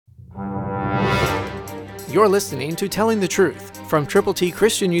You're listening to Telling the Truth from Triple T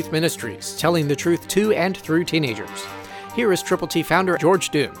Christian Youth Ministries, telling the truth to and through teenagers. Here is Triple T founder George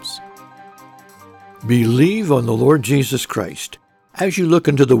Dooms. Believe on the Lord Jesus Christ. As you look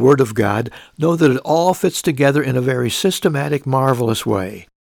into the Word of God, know that it all fits together in a very systematic, marvelous way.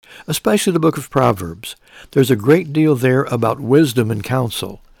 Especially the book of Proverbs. There's a great deal there about wisdom and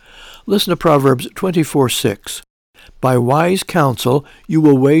counsel. Listen to Proverbs 24:6. By wise counsel you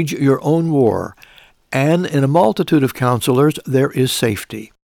will wage your own war, and in a multitude of counselors there is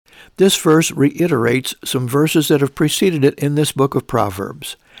safety. This verse reiterates some verses that have preceded it in this book of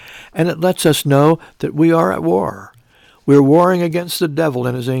Proverbs, and it lets us know that we are at war. We are warring against the devil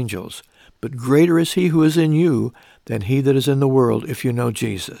and his angels, but greater is he who is in you than he that is in the world if you know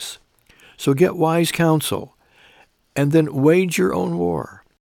Jesus. So get wise counsel, and then wage your own war.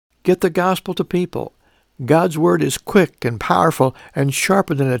 Get the gospel to people. God's word is quick and powerful and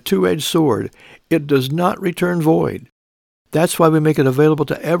sharper than a two-edged sword. It does not return void. That's why we make it available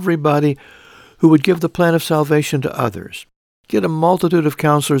to everybody who would give the plan of salvation to others. Get a multitude of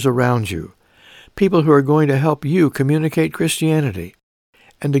counselors around you, people who are going to help you communicate Christianity,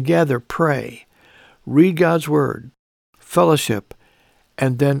 and together pray, read God's word, fellowship,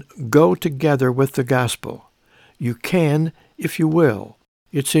 and then go together with the gospel. You can if you will.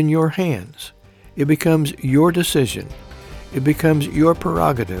 It's in your hands. It becomes your decision. It becomes your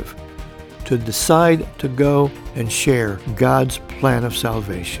prerogative to decide to go and share God's plan of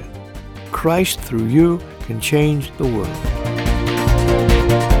salvation. Christ through you can change the world.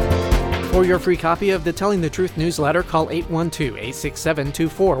 For your free copy of the Telling the Truth newsletter, call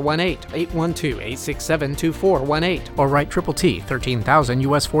 812-867-2418, 812-867-2418, or write Triple T, 13,000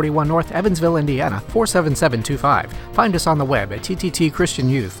 U.S. 41 North, Evansville, Indiana, 47725. Find us on the web at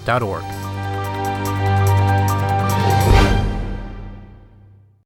tttchristianyouth.org.